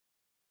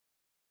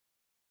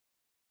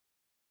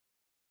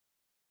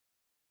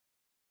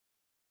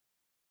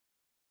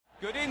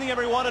Good evening,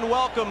 everyone, and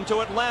welcome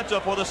to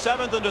Atlanta for the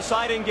 7th and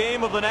deciding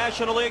game of the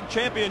National League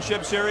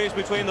Championship Series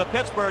between the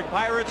Pittsburgh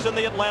Pirates and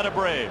the Atlanta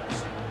Braves.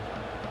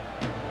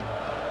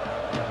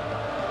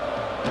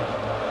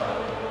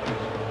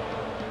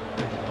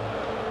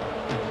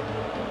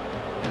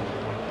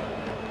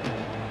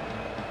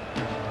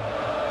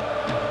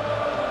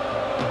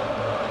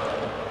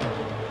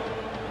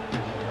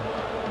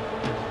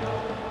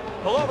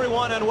 Hello,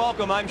 everyone, and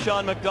welcome. I'm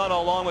Sean McDonough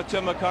along with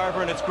Tim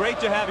McCarver, and it's great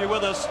to have you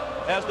with us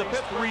as the Pittsburgh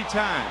 3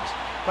 times.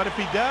 But if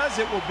he does,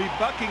 it will be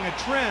bucking a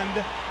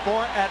trend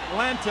for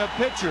Atlanta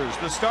pitchers,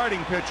 the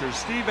starting pitchers.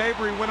 Steve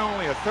Avery went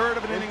only a third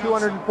of an inning.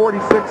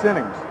 246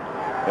 innings.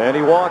 And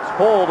he walks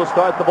Cole to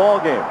start the ball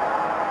game.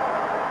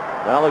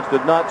 Alex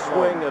did not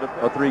swing at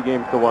a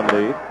 3-1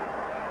 lead.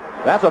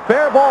 That's a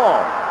fair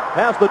ball.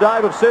 Past the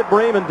dive of Sid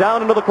Bream and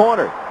down into the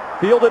corner.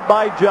 Fielded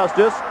by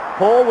Justice.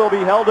 Cole will be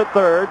held at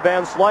third.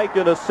 Van Slyke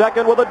into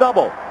second with a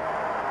double.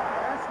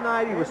 Last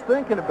night he was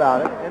thinking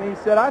about it, and he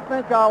said, I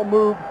think I'll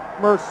move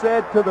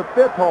Merced to the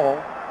 5th hole.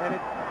 And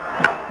it...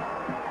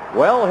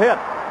 Well hit.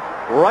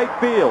 Right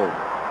field.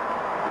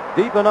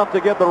 Deep enough to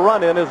get the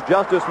run in as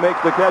Justice makes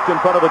the catch in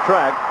front of the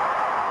track.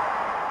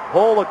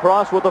 Cole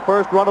across with the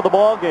first run of the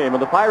ball game,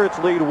 and the Pirates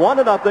lead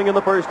 1-0 in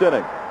the first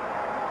inning.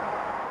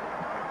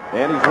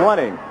 And he's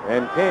running,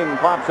 and King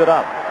pops it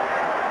up.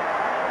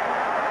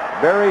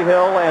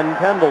 Berryhill and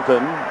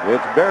Pendleton.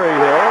 It's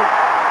Berryhill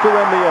to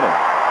end the inning.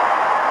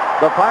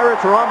 The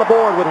Pirates are on the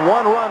board with 1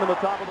 run in the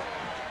top of the...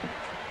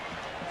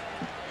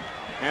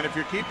 And if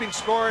you're keeping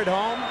score at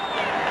home...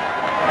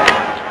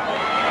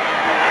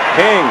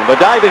 King, the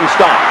diving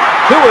stop,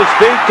 to his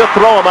feet to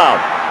throw him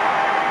out.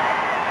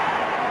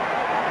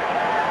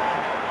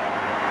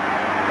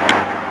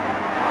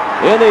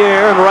 In the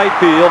air in right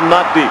field,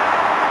 not deep.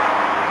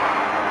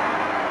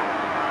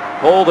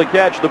 Cole to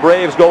catch. The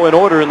Braves go in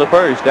order in the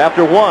first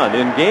after 1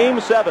 in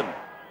Game 7.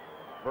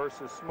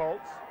 Versus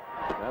Smoltz.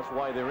 That's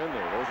why they're in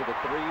there. Those are the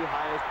 3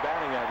 highest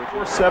batting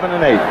averages. 7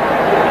 and 8.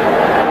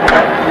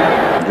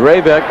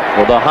 Drabek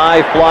with a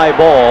high fly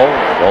ball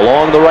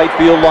along the right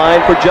field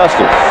line for Justice.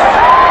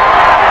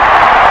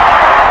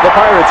 The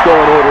Pirates go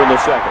in order in the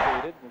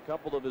second. A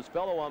couple of his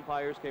fellow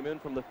umpires came in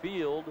from the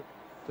field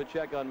to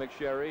check on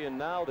McSherry, and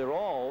now they're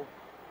all,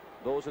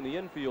 those in the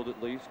infield at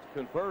least,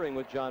 conferring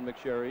with John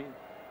McSherry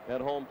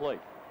at home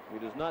plate. He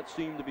does not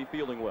seem to be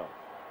feeling well.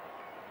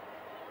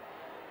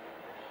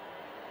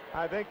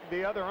 I think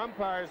the other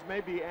umpires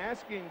may be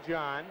asking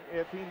John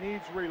if he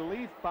needs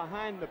relief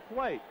behind the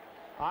plate.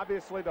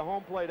 Obviously, the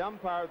home plate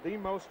umpire, the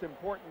most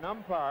important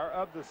umpire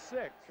of the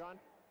 6. John?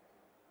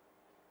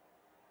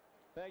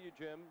 Thank you,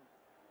 Jim.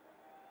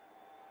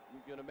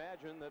 You can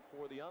imagine that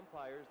for the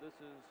umpires, this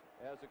is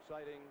as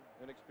exciting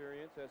an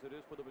experience as it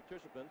is for the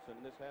participants, and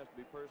this has to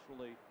be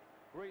personally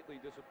greatly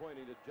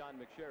disappointing to John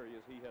McSherry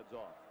as he heads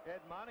off.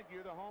 Ed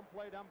Montague, the home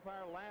plate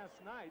umpire last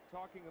night,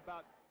 talking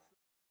about...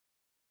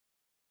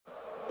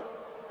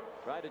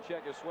 Tried to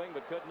check his swing,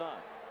 but could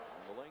not.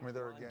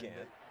 There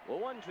again. The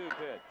 1-2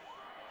 pitch.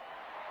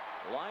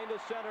 Line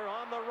to center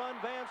on the run.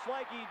 Van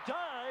Slyke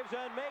dives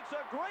and makes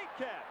a great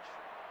catch.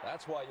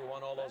 That's why you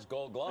won all those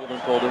gold gloves.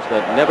 Cleveland told us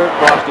that never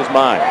crossed his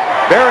mind.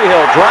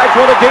 Berryhill drives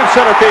one to deep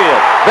center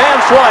field. Van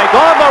Slyke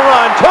on the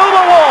run to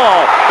the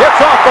wall.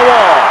 It's off the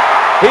wall.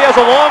 He has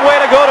a long way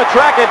to go to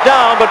track it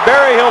down, but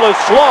Berryhill is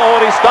slow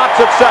and he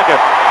stops at second.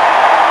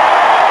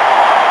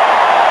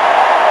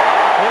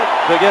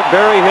 To get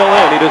Berryhill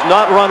in. He does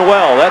not run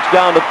well. That's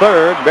down to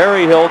third.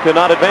 Berryhill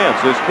cannot advance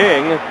as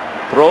King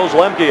throws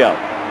Lemke out.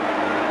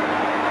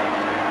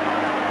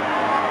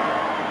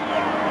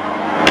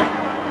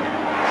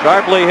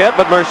 Sharply hit,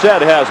 but Merced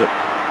has it.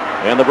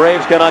 And the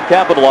Braves cannot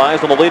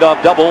capitalize on the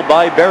leadoff double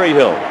by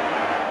Berryhill.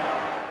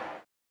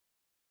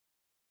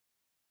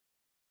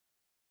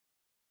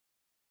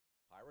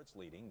 Pirates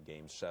leading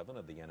Game 7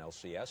 of the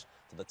NLCS.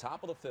 To the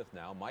top of the 5th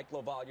now. Mike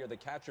LaValliere, the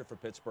catcher for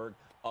Pittsburgh,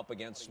 up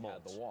against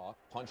Smoltz. The walk,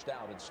 punched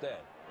out instead.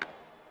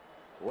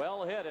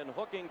 Well hit and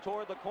hooking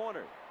toward the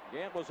corner.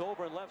 Gant was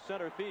over in left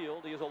center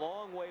field. He has a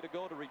long way to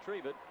go to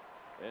retrieve it.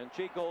 And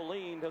Chico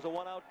Lean has a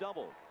 1-out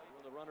double.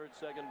 The runner at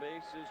second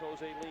base is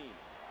Jose Lean.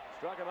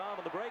 Struck him out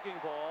on the breaking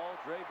ball.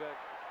 Drabek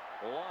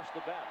lost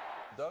the bat.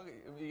 Doug,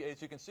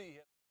 as you can see,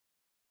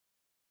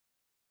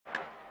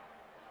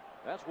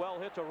 That's well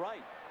hit to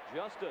right.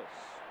 Justice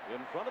in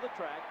front of the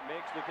track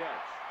makes the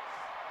catch.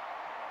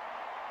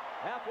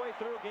 Halfway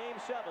through Game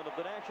 7 of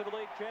the National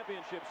League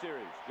Championship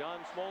Series, John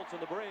Smoltz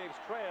and the Braves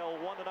trail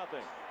 1-0.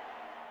 You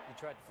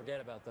tried to forget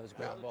about those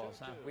ground balls,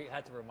 huh? We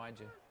had to remind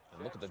you.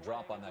 And look at the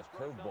drop on that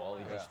curveball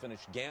he just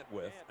finished Gant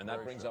with, and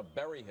that brings up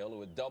Berryhill, who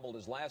had doubled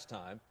his last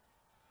time.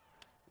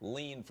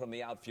 Lean from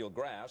the outfield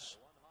grass,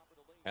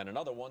 and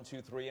another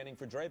 1-2-3 inning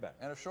for Drabek.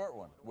 and a short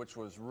one, which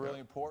was really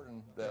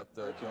important. That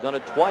Done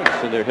it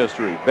twice in their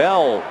history.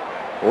 Bell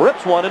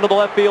rips one into the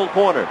left field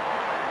corner.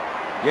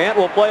 Gant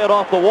will play it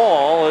off the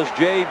wall as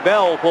Jay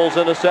Bell pulls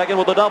into second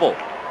with a double.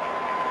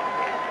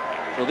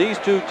 So these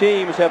two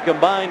teams have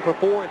combined for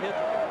 4 hits.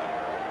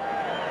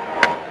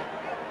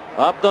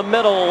 Up the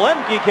middle,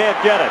 Lemke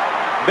can't get it.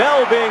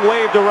 Bell being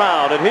waved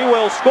around, and he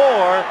will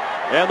score,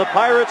 and the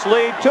Pirates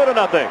lead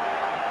 2-0.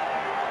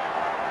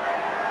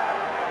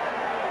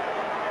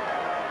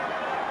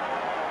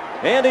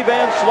 Andy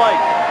Van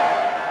Slyke.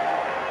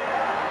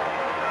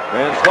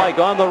 Van Slyke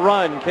on the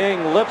run.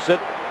 King lifts it.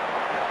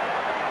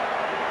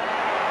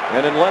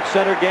 And in left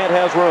center, Gant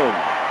has room.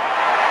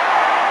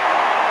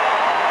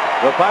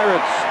 The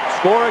Pirates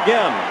score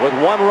again with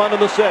 1 run in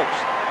the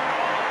 6th.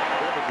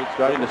 It's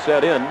starting to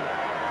set in.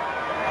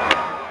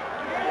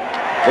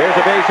 There's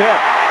a base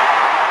hit.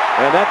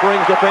 And that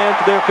brings the fans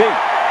to their feet.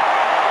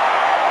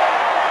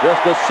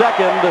 Just the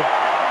second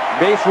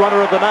base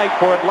runner of the night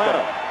for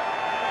Atlanta.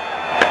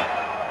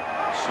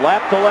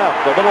 Slap to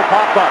left, a little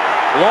pop-up.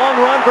 Long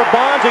run for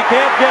Bonds, he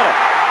can't get it.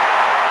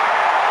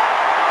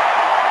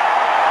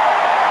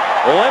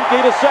 Lemke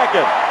to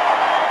second.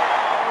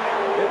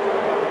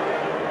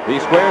 He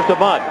squares to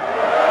bunt.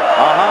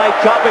 A high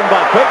chopping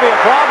bunt, could be a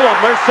problem.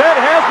 Merced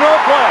has no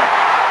play.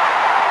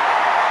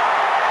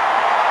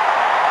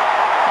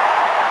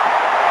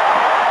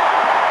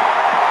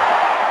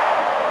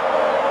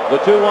 The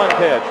 2-1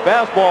 pitch,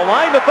 fastball,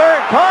 line to third,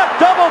 caught,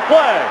 double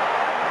play.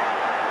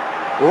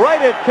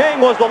 Right at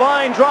King was the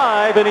line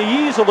drive, and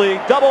he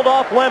easily doubled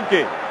off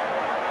Lemke.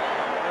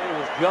 He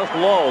was just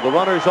low. The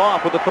runner's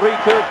off with the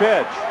 3-2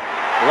 pitch.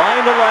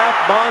 Line to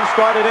left, Bonds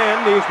started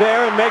in. He's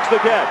there and makes the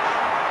catch.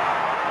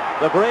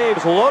 The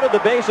Braves loaded the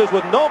bases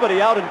with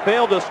nobody out and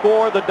failed to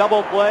score the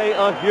double play,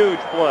 a huge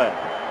play.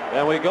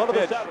 And we go to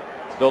the 7th.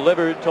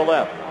 Delivered to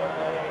left.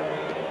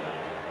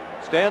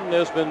 Stanton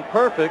has been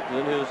perfect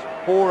in his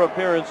 4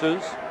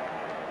 appearances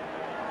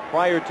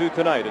prior to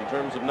tonight in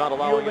terms of not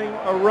allowing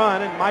a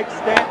run, and Mike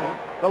Stanton,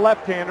 the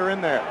left-hander, in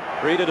there.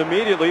 Greeted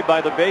immediately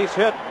by the base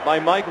hit by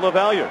Mike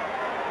LaValliere.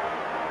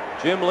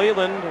 Jim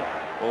Leland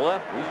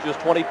left. He's just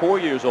 24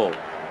 years old.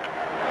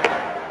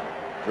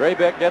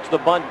 Drabek gets the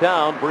bunt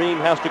down. Breen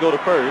has to go to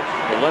first.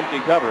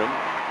 Lemke covering.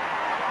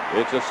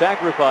 It's a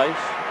sacrifice.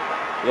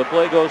 The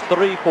play goes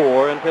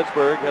 3-4, and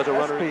Pittsburgh has a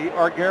runner. Espy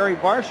or Gary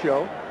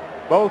Varsho,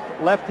 both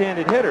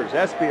left-handed hitters.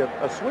 Espy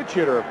a switch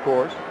hitter, of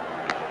course.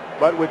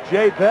 But with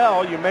Jay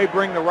Bell, you may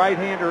bring the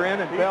right-hander in.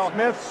 And Bell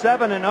Smith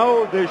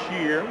 7-0 this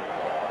year.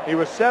 He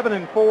was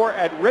 7-4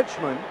 at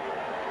Richmond,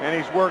 and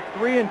he's worked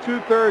 3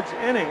 2/3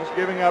 innings,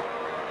 giving up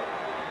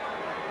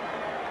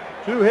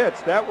 2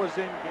 hits. That was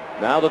in.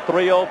 Now the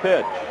 3-0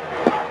 pitch.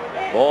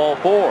 Ball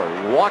 4.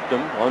 He walked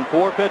him on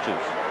 4 pitches.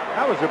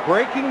 That was a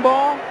breaking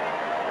ball.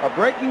 A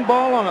breaking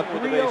ball on a 3-0.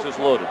 With the bases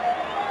loaded.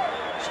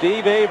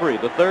 Steve Avery,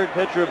 the 3rd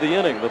pitcher of the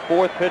inning, the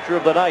 4th pitcher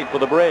of the night for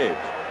the Braves,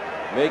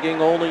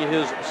 making only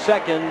his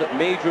 2nd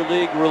major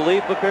league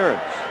relief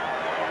appearance.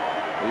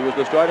 He was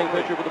the starting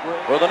pitcher for the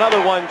Braves. With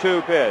another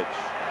 1-2 pitch.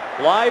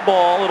 Fly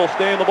ball, it'll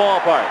stay in the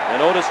ballpark,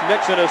 and Otis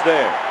Nixon is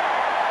there.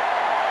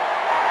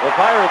 The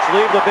Pirates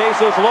leave the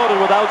bases loaded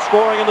without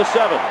scoring in the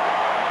 7th.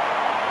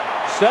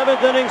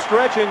 7th inning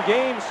stretch in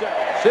game 7.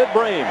 Sid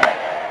Bream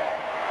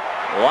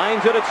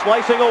lines it,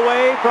 slicing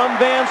away from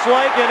Van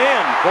Slyke and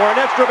in for an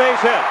extra base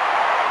hit.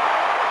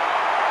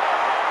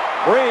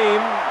 Bream,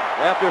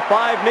 after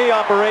 5 knee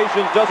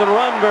operations, doesn't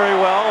run very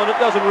well, and it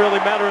doesn't really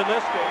matter in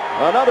this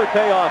game. Another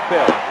payoff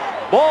pitch.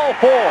 Ball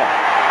 4.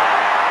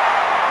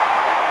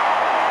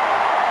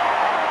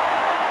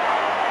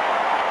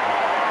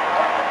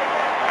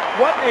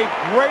 What a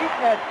great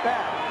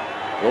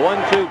at-bat. The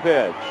 1-2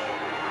 pitch.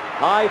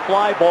 High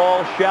fly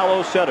ball,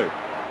 shallow center.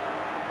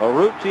 A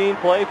routine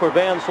play for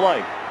Van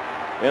Slyke.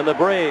 And the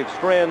Braves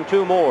strand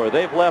 2 more.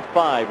 They've left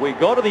 5. We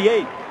go to the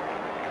 8th.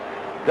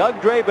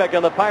 Doug Drabek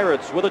and the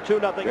Pirates with a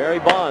 2-0. Barry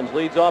Bonds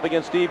leads off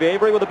against Steve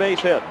Avery with a base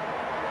hit.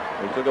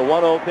 He took a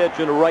 1-0 pitch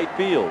into right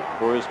field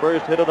for his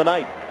first hit of the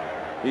night.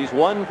 He's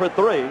 1 for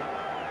 3.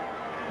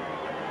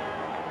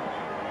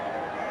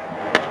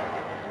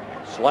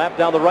 Slap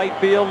down the right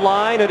field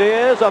line. It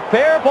is a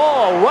fair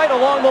ball right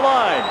along the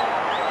line.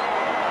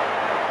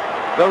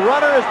 The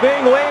runner is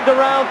being waved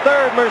around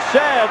third. Merced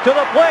to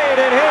the plate,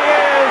 and he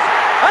is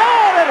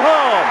out at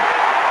home.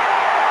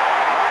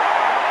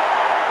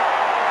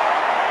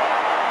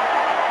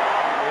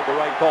 Made the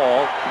right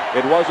call.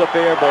 It was a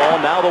fair ball.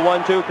 Now the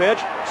 1-2 pitch.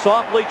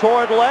 Softly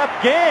toward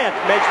left. Gant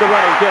makes the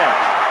running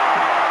catch.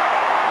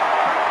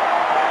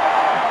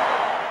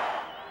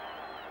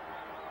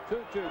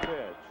 2-2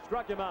 pitch.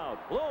 Struck him out.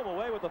 Blew him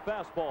away with the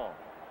fastball.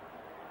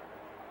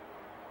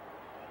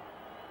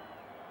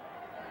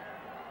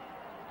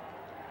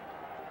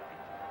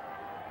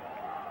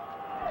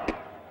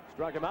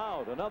 Struck him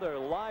out. Another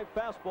live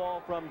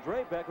fastball from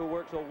Drabek, who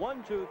works a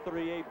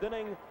 1-2-3/8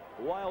 inning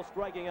while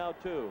striking out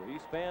 2. He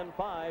spanned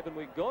 5, and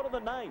we go to the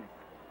 9th.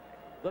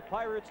 The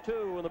Pirates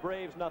 2 and the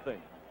Braves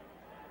nothing.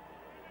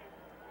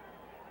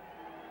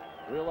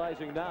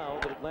 Realizing now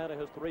that Atlanta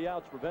has 3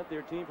 outs to prevent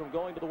their team from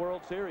going to the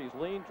World Series.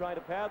 Lean trying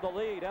to pad the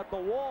lead at the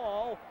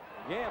wall.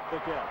 Gant the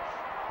catch.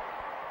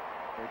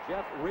 So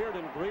Jeff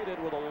Reardon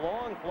greeted with a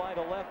long fly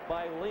to left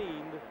by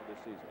Lean this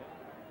season.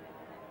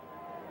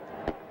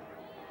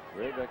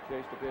 Drabek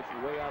chased the pitch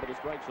way out of the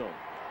strike zone.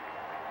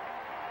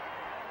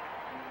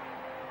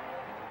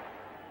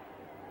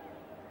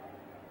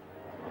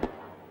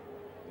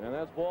 And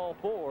That's ball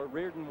 4.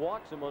 Reardon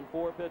walks him on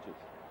 4 pitches.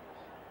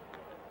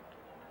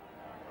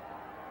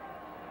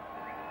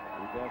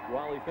 We've got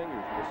Raleigh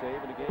Fingers with a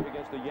save in the game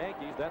against the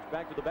Yankees. That's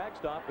back to the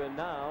backstop, and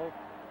now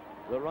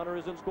the runner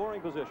is in scoring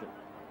position.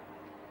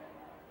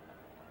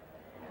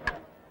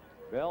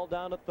 Bell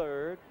down to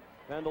third.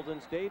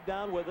 Pendleton stayed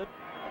down with it,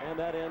 and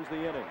that ends the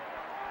inning.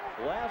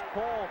 Last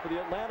call for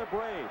the Atlanta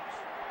Braves.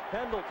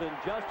 Pendleton,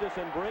 Justice,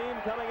 and Breen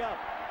coming up.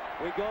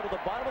 We go to the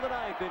bottom of the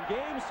ninth in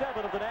Game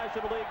 7 of the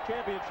National League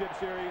Championship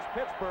Series.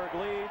 Pittsburgh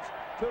leads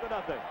 2-0.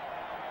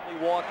 He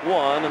walked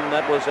 1, and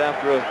that was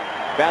after a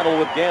battle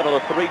with Gant on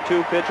a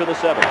 3-2 pitch in the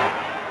 7th.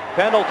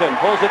 Pendleton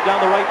pulls it down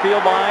the right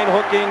field line,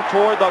 hooking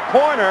toward the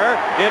corner.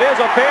 It is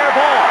a fair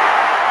ball.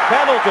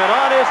 Pendleton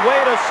on his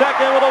way to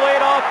second with a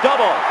leadoff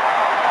double.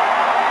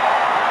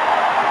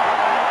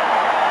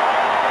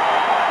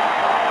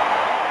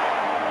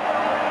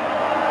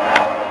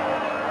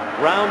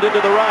 Rounded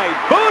to the right,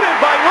 booted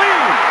by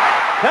Lee.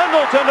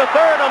 Pendleton to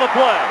third on the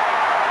play.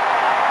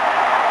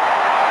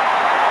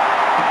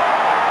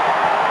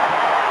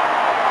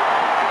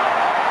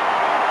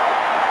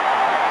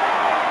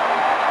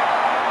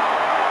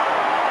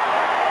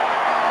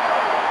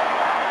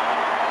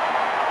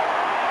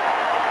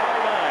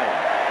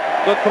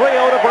 The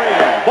 3-0 to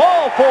Breen.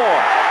 Ball 4.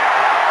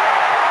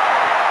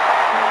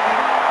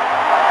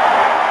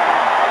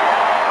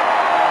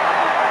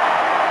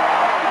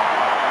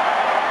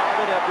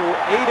 After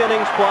 8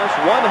 innings plus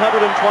 129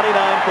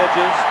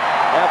 pitches,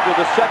 after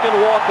the second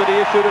walk that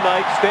he issued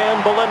tonight, Stan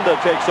Belinda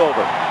takes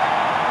over.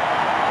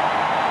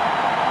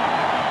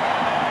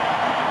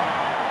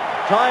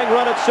 Tying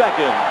run at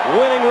second,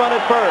 winning run at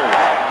first.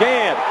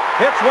 Gant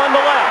hits one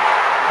to left.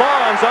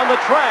 Bonds on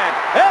the track,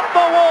 at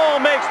the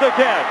wall, makes the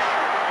catch.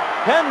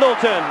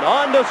 Pendleton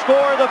on to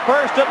score the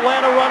first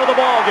Atlanta run of the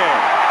ball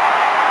game.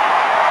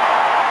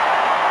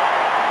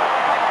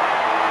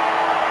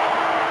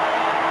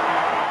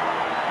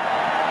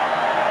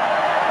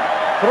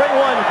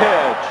 Three-one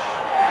pitch.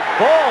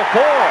 Ball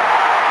 4.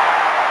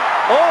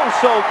 Oh,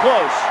 so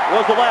close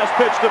was the last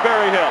pitch to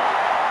Berryhill.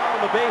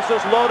 The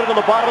bases loaded in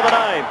the bottom of the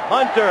ninth.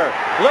 Hunter,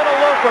 little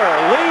looper,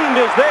 leaned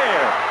is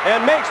there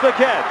and makes the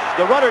catch.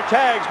 The runner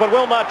tags but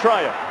will not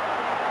try it.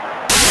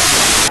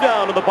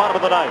 Down in the bottom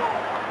of the ninth.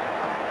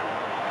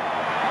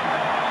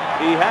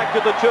 He hacked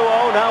at the 2-0,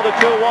 now the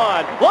 2-1.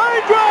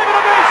 Line drive and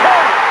a base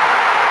hit.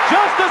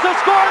 Justice has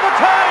scored the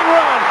tying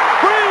run.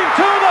 Breen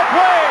to the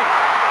plate.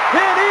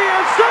 And he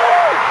is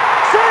safe!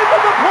 Safe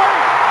at the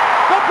plate!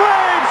 The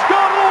Braves go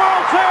to the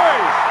World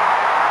Series!